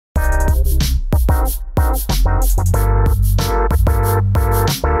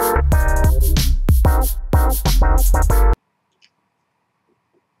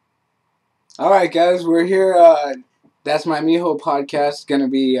Alright guys, we're here, that's my Mijo podcast, gonna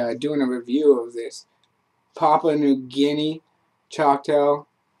be doing a review of this Papua New Guinea Choctal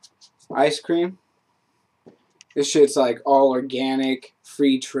ice cream. This shit's like all organic,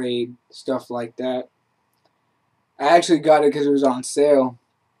 free trade, stuff like that. I actually got it because it was on sale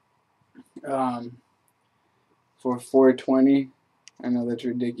for $4.20. I know that's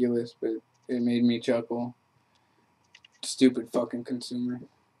ridiculous, but it made me chuckle. Stupid fucking consumer.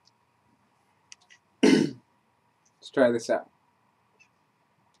 Let's try this out.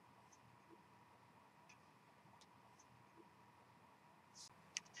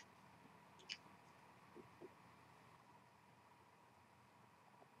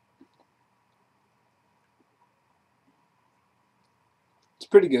 It's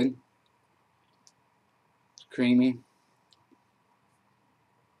pretty good. It's creamy.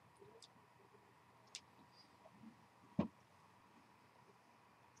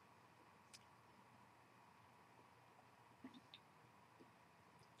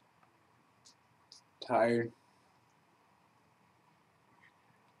 Tired.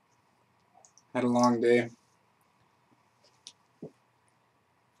 Had a long day.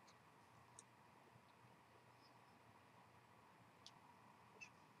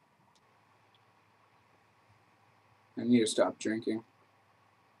 I need to stop drinking.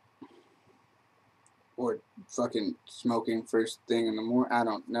 Or fucking smoking first thing in the morning. I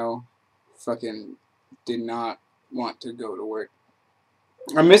don't know. Fucking did not want to go to work.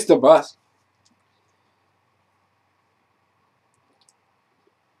 I missed the bus.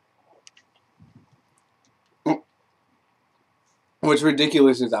 What's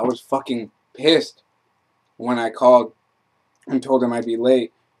ridiculous is I was fucking pissed when I called and told him I'd be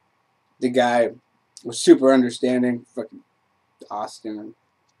late. The guy was super understanding. Fucking Austin.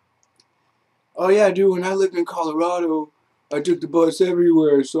 Oh yeah, dude, when I lived in Colorado, I took the bus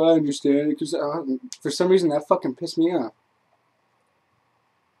everywhere, so I understand it. Because for some reason that fucking pissed me off.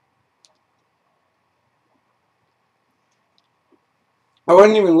 I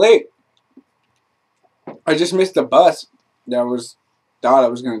wasn't even late. I just missed the bus that I thought I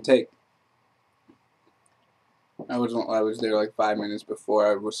was gonna take. I was there like 5 minutes before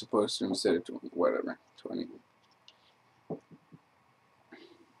I was supposed to, instead of 20.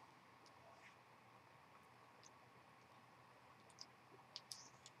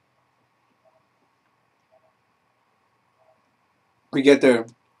 We get there.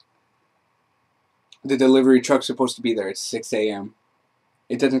 The delivery truck's supposed to be there at 6 a.m.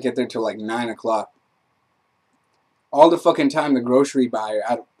 It doesn't get there till like 9 o'clock. All the fucking time the grocery buyer,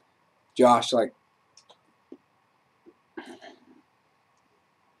 Josh, like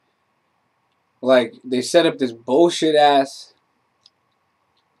they set up this bullshit ass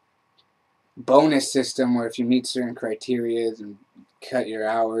bonus system where if you meet certain criteria and cut your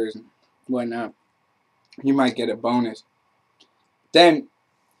hours and whatnot, you might get a bonus. Then,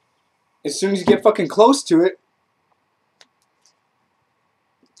 as soon as you get fucking close to it,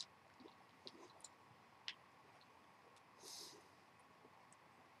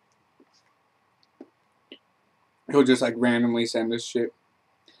 he'll just like randomly send us shit.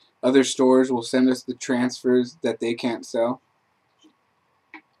 Other stores will send us the transfers that they can't sell.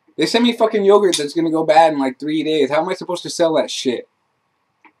 They send me fucking yogurt that's gonna go bad in like 3 days. How am I supposed to sell that shit?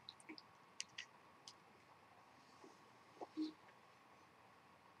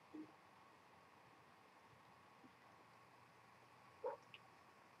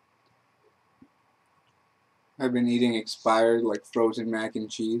 I've been eating expired like frozen mac and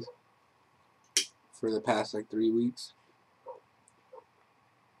cheese for the past like 3 weeks.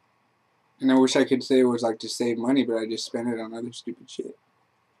 And I wish I could say it was like to save money, but I just spent it on other stupid shit.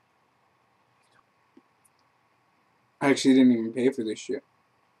 I actually didn't even pay for this shit.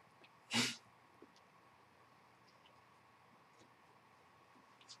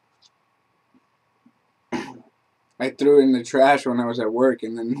 I threw it in the trash when I was at work,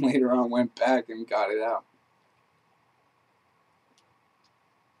 and then later on went back and got it out.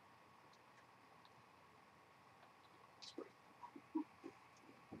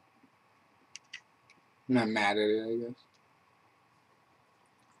 I'm not mad at it, I guess.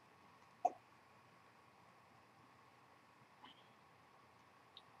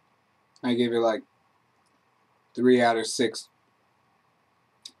 I gave it like 3 out of 6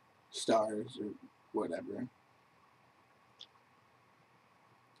 stars or whatever.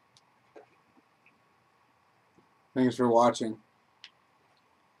 Thanks for watching.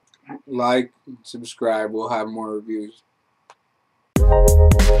 Like, subscribe. We'll have more reviews.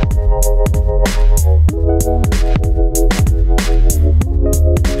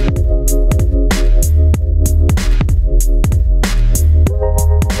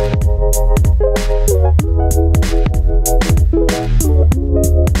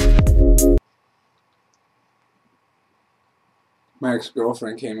 My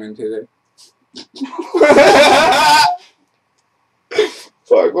ex-girlfriend came in today.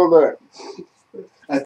 Fuck, hold on.